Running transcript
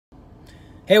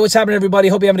Hey, what's happening, everybody?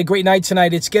 Hope you're having a great night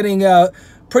tonight. It's getting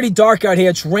pretty dark out here.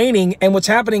 It's raining, and what's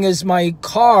happening is my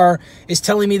car is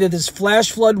telling me that there's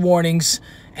flash flood warnings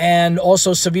and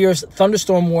also severe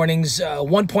thunderstorm warnings,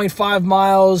 1.5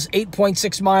 miles,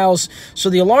 8.6 miles. So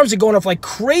the alarms are going off like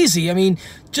crazy. I mean,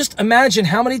 just imagine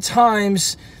how many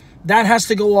times that has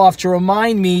to go off to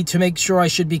remind me to make sure I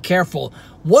should be careful.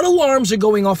 What alarms are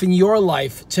going off in your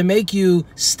life to make you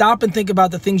stop and think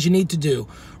about the things you need to do,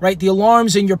 right? The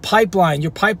alarms in your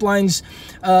pipeline's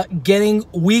getting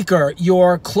weaker.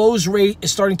 Your close rate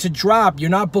is starting to drop.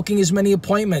 You're not booking as many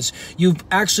appointments. You've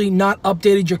actually not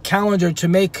updated your calendar to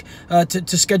make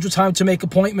to schedule time to make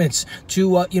appointments,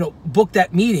 to book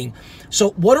that meeting. So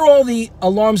what are all the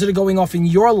alarms that are going off in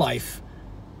your life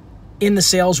in the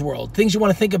sales world? Things you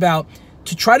want to think about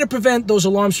to try to prevent those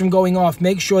alarms from going off.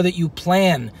 Make sure that you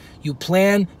plan. You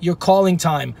plan your calling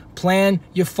time, plan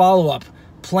your follow-up,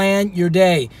 plan your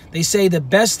day. They say the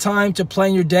best time to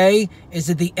plan your day is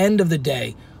at the end of the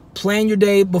day. Plan your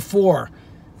day before,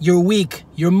 your week,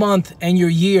 your month, and your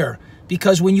year.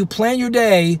 Because when you plan your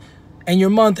day and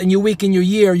your month and your week and your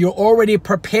year, you're already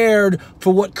prepared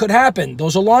for what could happen.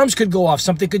 Those alarms could go off,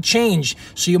 something could change.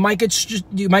 So you might get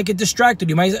distracted.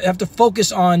 You might have to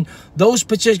focus on those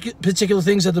particular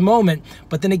things at the moment,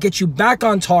 but then it gets you back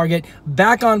on target,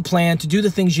 back on plan to do the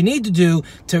things you need to do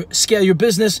to scale your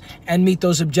business and meet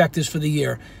those objectives for the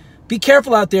year. Be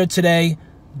careful out there today.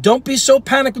 Don't be so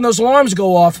panicked when those alarms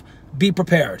go off. Be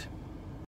prepared.